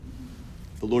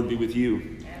The Lord be with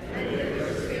you. And with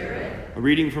your spirit. A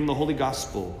reading from the Holy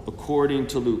Gospel according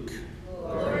to Luke.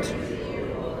 Glory to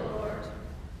you, O Lord.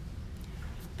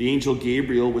 The angel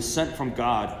Gabriel was sent from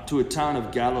God to a town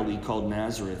of Galilee called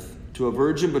Nazareth, to a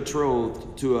virgin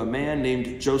betrothed to a man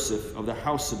named Joseph of the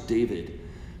house of David,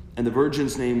 and the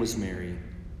virgin's name was Mary.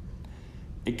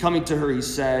 And coming to her, he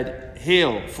said,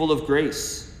 "Hail, full of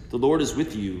grace, the Lord is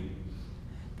with you."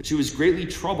 But she was greatly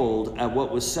troubled at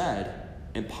what was said,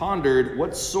 and pondered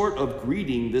what sort of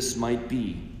greeting this might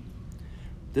be.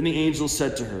 Then the angel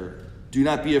said to her, "Do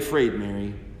not be afraid,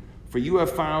 Mary, for you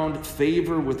have found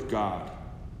favor with God.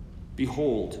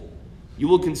 Behold, you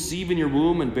will conceive in your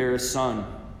womb and bear a son,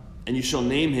 and you shall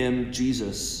name him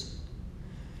Jesus.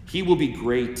 He will be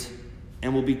great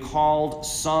and will be called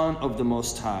Son of the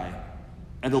Most High,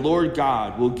 and the Lord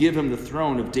God will give him the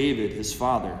throne of David his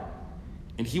father,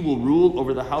 and he will rule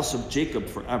over the house of Jacob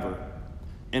forever,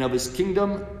 and of his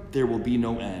kingdom there will be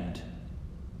no end."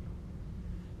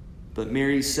 But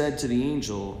Mary said to the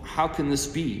angel, "How can this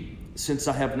be, since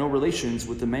I have no relations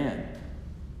with a man?"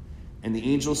 And the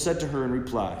angel said to her in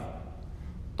reply,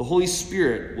 "The Holy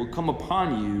Spirit will come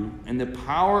upon you, and the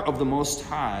power of the Most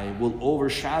High will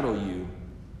overshadow you.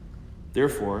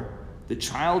 Therefore, the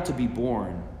child to be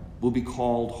born will be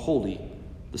called Holy,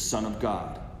 the Son of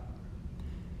God.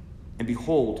 And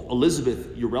behold,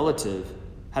 Elizabeth, your relative,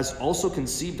 has also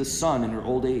conceived a son in her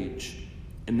old age,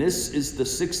 and this is the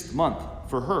 6th month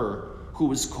for her who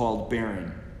is called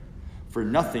barren, for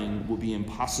nothing will be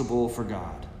impossible for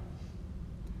God."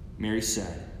 Mary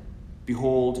said,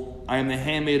 "Behold, I am the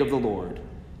handmaid of the Lord.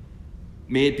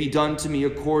 May it be done to me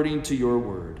according to your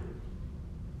word."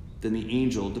 Then the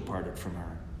angel departed from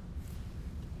her.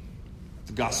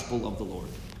 The Gospel of the Lord.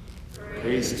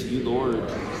 Praise to you, Lord.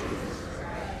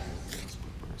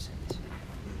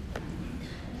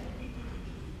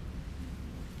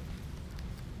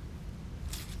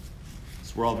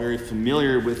 So we're all very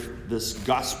familiar with this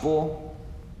gospel.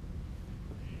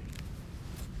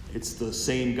 It's the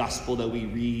same gospel that we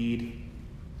read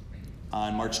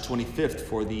on March 25th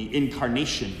for the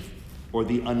Incarnation or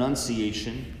the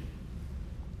Annunciation.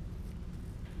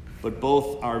 But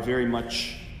both are very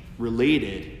much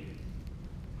related.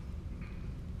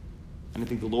 And I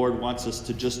think the Lord wants us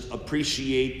to just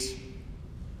appreciate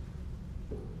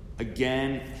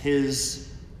again his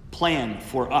plan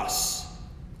for us.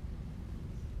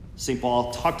 St.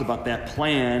 Paul talked about that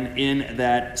plan in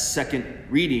that second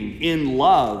reading. In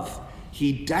love,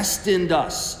 he destined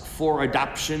us for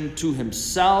adoption to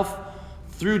himself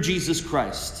through Jesus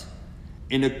Christ,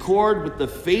 in accord with the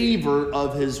favor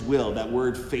of his will. That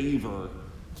word favor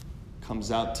comes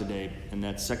out today in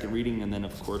that second reading, and then,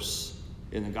 of course,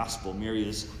 in the gospel. Mary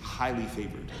is highly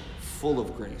favored, full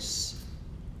of grace.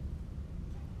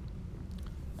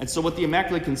 And so what the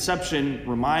Immaculate Conception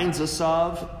reminds us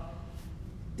of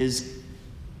is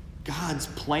God's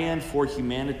plan for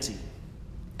humanity,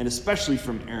 and especially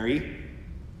for Mary,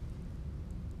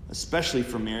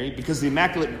 because the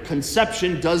Immaculate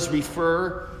Conception does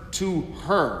refer to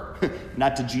her,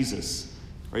 not to Jesus,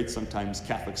 right? Sometimes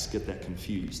Catholics get that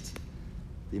confused.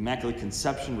 The Immaculate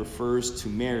Conception refers to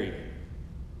Mary.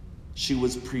 She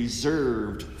was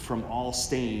preserved from all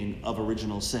stain of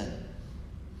original sin.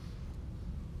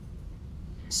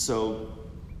 So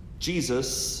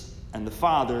Jesus and the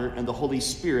Father and the Holy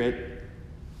Spirit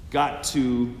got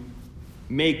to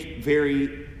make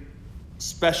very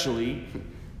specially,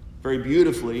 very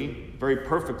beautifully, very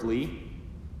perfectly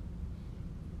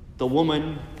the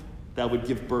woman that would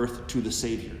give birth to the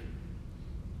Savior.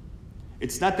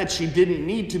 It's not that she didn't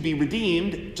need to be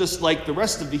redeemed, just like the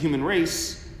rest of the human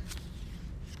race,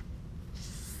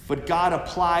 but God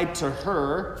applied to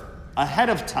her ahead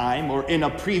of time, or in a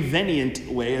prevenient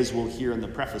way, as we'll hear in the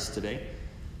preface today.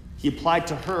 He applied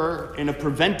to her in a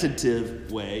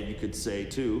preventative way, you could say,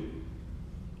 too,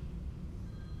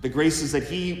 the graces that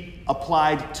he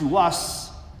applied to us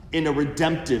in a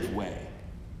redemptive way.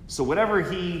 So whatever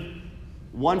he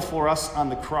won for us on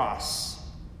the cross,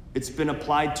 it's been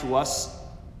applied to us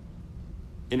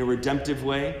in a redemptive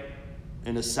way,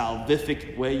 in a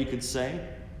salvific way, you could say,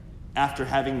 after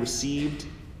having received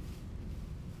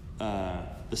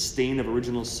the stain of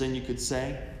original sin, you could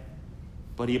say.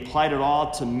 But he applied it all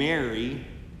to Mary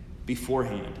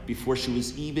beforehand, before she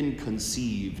was even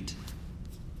conceived.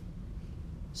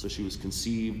 So she was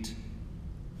conceived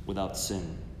without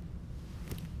sin.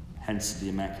 Hence the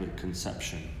Immaculate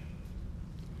Conception.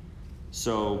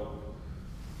 So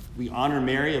we honor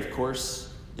Mary, of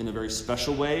course, in a very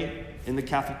special way in the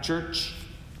Catholic Church.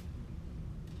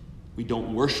 We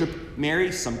don't worship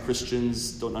Mary. Some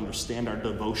Christians don't understand our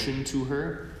devotion to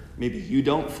her. Maybe you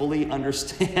don't fully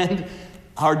understand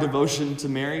our devotion to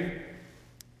Mary.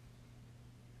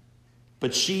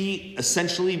 But she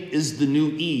essentially is the new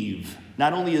Eve.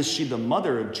 Not only is she the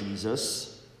mother of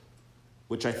Jesus,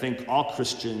 which I think all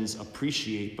Christians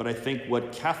appreciate, but I think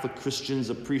what Catholic Christians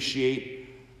appreciate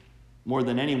more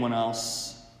than anyone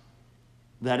else,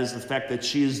 that is the fact that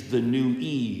she is the new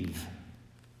Eve.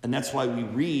 And that's why we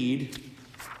read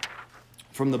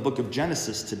from the book of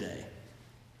Genesis today,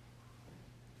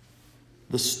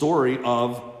 the story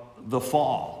of the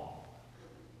fall.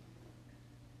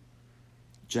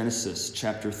 Genesis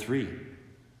chapter 3.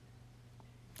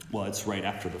 Well, it's right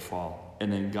after the fall.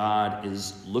 And then God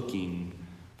is looking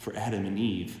for Adam and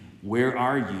Eve. Where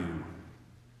are you?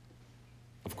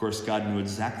 Of course, God knew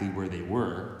exactly where they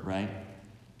were, right?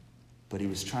 But he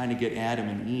was trying to get Adam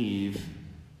and Eve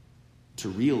to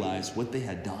realize what they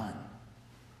had done.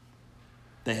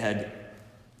 They had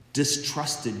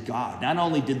distrusted God. Not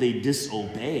only did they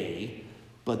disobey,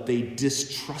 but they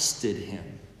distrusted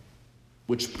him,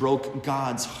 which broke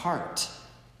God's heart.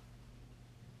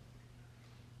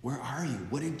 Where are you?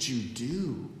 What did you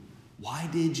do? Why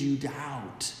did you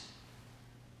doubt?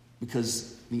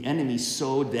 Because the enemy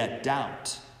sowed that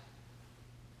doubt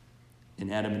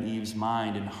in Adam and Eve's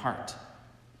mind and heart.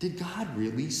 Did God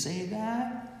really say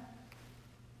that?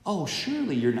 Oh,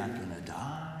 surely you're not going to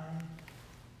die.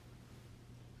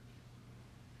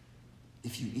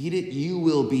 If you eat it, you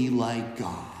will be like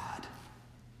God.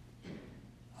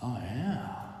 Oh,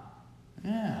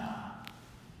 yeah.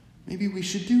 Maybe we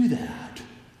should do that.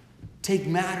 Take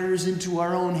matters into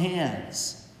our own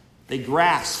hands. They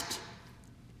grasped.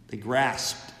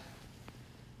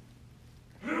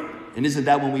 And isn't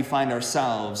that when we find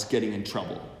ourselves getting in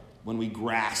trouble? When we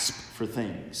grasp for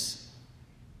things,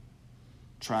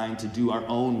 trying to do our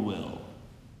own will,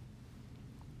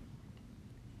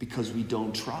 because we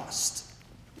don't trust.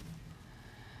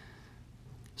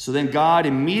 So then God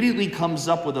immediately comes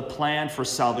up with a plan for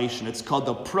salvation. It's called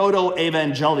the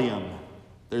Proto-Evangelium.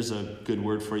 There's a good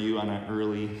word for you on an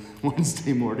early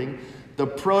Wednesday morning. The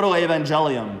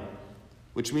Proto-Evangelium,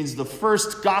 which means the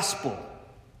first gospel.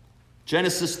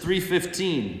 Genesis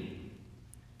 3:15.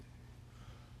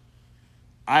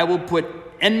 I will put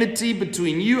enmity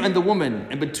between you and the woman,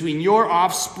 and between your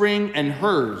offspring and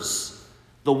hers.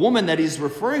 The woman that he's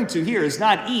referring to here is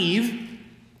not Eve.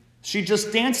 She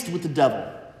just danced with the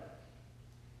devil.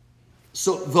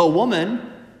 So the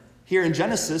woman here in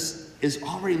Genesis is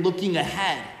already looking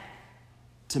ahead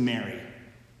to Mary.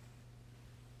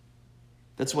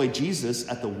 That's why Jesus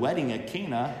at the wedding at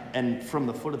Cana and from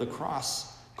the foot of the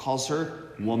cross calls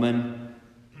her woman.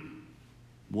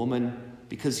 Woman,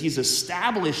 because he's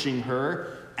establishing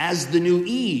her as the new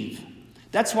Eve.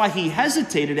 That's why he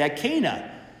hesitated at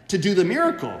Cana to do the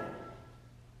miracle.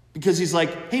 Because he's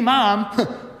like, hey, Mom,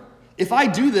 if I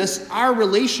do this, our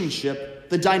relationship,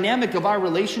 the dynamic of our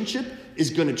relationship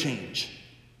is going to change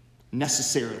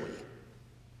necessarily.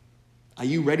 Are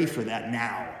you ready for that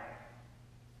now?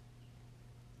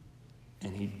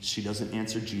 And she doesn't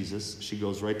answer Jesus. She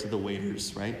goes right to the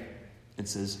waiters, right? And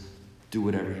says, do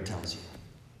whatever he tells you.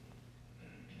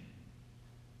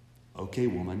 Okay,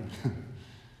 woman.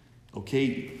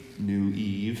 Okay, new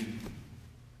Eve.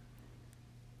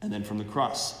 And then from the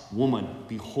cross, woman,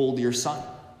 behold your son.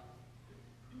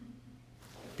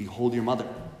 Behold your mother.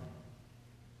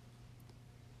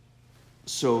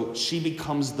 So she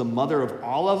becomes the mother of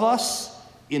all of us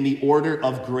in the order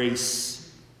of grace.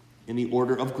 In the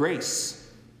order of grace.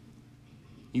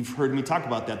 You've heard me talk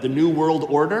about that. The New World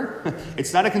Order.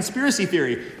 It's not a conspiracy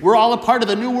theory. We're all a part of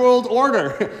the New World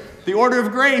Order. The order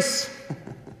of grace.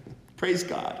 Praise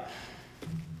God.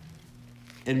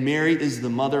 And Mary is the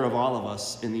mother of all of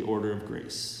us in the order of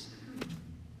grace.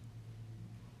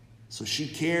 So she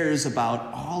cares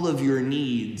about all of your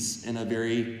needs in a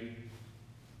very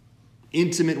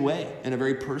intimate way, in a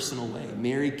very personal way.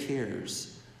 Mary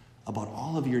cares about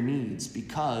all of your needs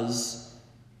because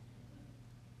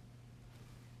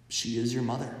she is your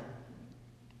mother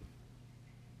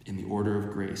in the order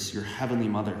of grace, your heavenly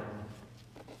mother,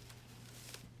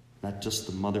 not just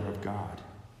the mother of God.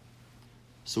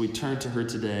 So we turn to her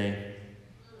today.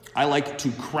 I like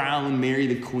to crown Mary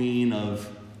the Queen of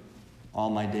all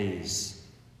my days.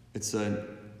 It's a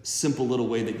simple little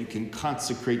way that you can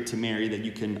consecrate to Mary, that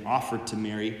you can offer to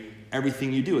Mary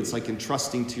everything you do. It's like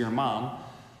entrusting to your mom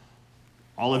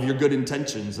all of your good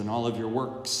intentions and all of your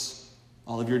works,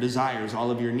 all of your desires,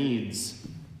 all of your needs.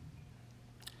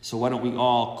 So why don't we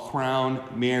all crown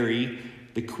Mary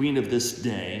the queen of this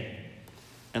day,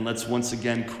 and let's once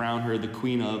again crown her the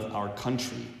queen of our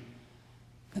country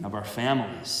and of our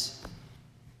families,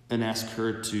 and ask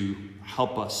her to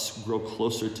help us grow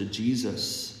closer to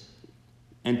Jesus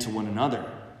and to one another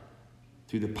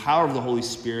through the power of the Holy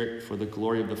Spirit for the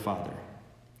glory of the Father.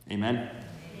 Amen.